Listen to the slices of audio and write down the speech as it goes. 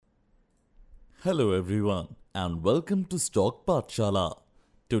Hello everyone and welcome to Stock Pathshala.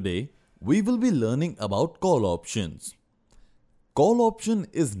 Today we will be learning about call options. Call option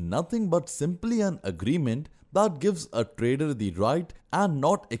is nothing but simply an agreement that gives a trader the right and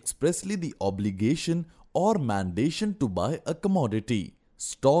not expressly the obligation or mandation to buy a commodity,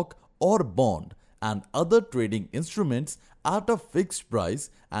 stock or bond and other trading instruments at a fixed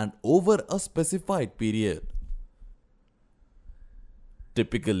price and over a specified period.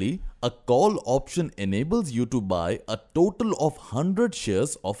 Typically, a call option enables you to buy a total of 100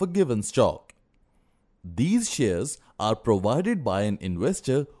 shares of a given stock. These shares are provided by an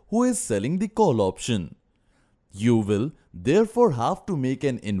investor who is selling the call option. You will therefore have to make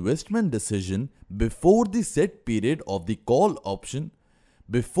an investment decision before the set period of the call option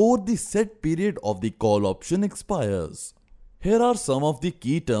expires. Here are some of the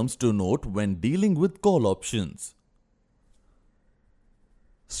key terms to note when dealing with call options.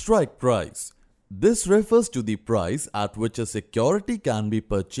 Strike price. This refers to the price at which a security can be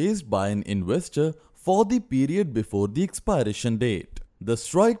purchased by an investor for the period before the expiration date. The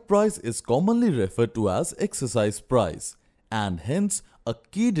strike price is commonly referred to as exercise price and hence a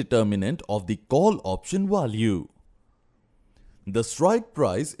key determinant of the call option value. The strike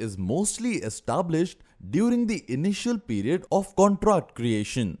price is mostly established during the initial period of contract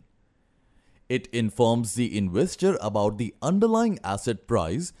creation. It informs the investor about the underlying asset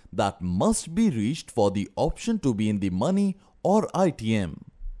price that must be reached for the option to be in the money or ITM.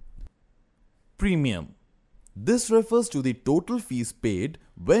 Premium. This refers to the total fees paid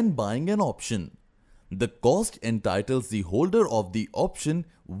when buying an option. The cost entitles the holder of the option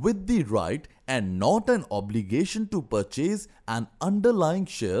with the right and not an obligation to purchase an underlying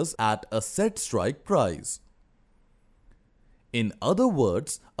shares at a set strike price. In other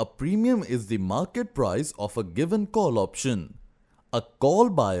words, a premium is the market price of a given call option. A call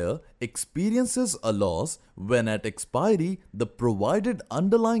buyer experiences a loss when at expiry the provided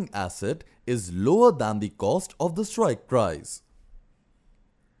underlying asset is lower than the cost of the strike price.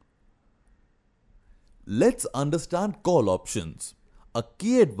 Let's understand call options. A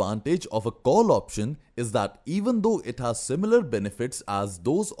key advantage of a call option is that even though it has similar benefits as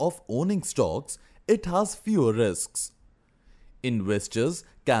those of owning stocks, it has fewer risks. Investors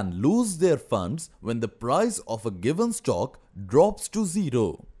can lose their funds when the price of a given stock drops to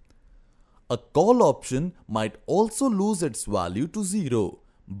zero. A call option might also lose its value to zero,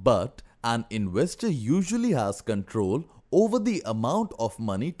 but an investor usually has control over the amount of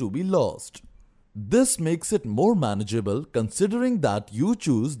money to be lost. This makes it more manageable considering that you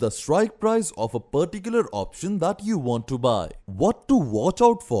choose the strike price of a particular option that you want to buy. What to watch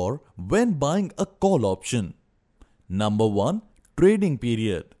out for when buying a call option? Number 1. Trading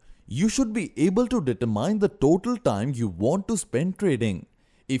period. You should be able to determine the total time you want to spend trading.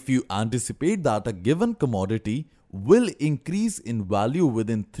 If you anticipate that a given commodity will increase in value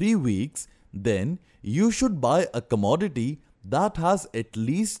within 3 weeks, then you should buy a commodity that has at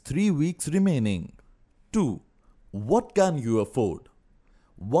least 3 weeks remaining. 2. What can you afford?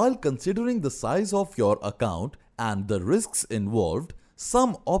 While considering the size of your account and the risks involved,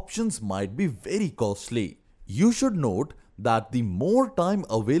 some options might be very costly. You should note that the more time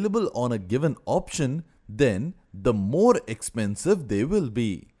available on a given option, then the more expensive they will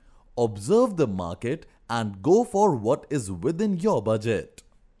be. Observe the market and go for what is within your budget.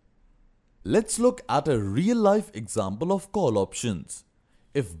 Let's look at a real-life example of call options.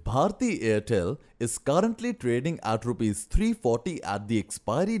 If Bharti Airtel is currently trading at Rs 340 at the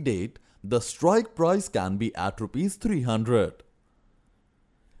expiry date, the strike price can be at Rs 300.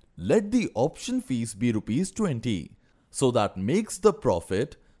 Let the option fees be Rs 20. So that makes the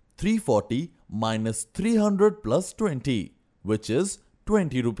profit 340 minus 300 plus 20, which is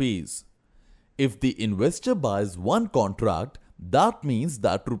 20 rupees. If the investor buys one contract, that means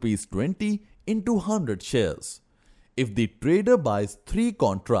that Rs 20 into 100 shares. If the trader buys 3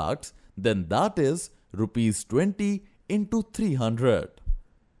 contracts, then that is Rs 20 into 300.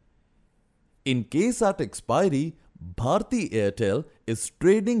 In case at expiry, Bharti Airtel is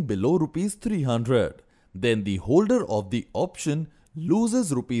trading below Rs 300. Then the holder of the option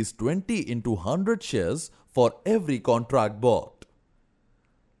loses Rs 20 into 100 shares for every contract bought.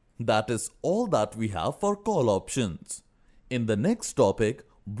 That is all that we have for call options. In the next topic,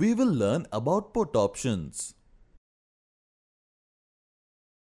 we will learn about put options.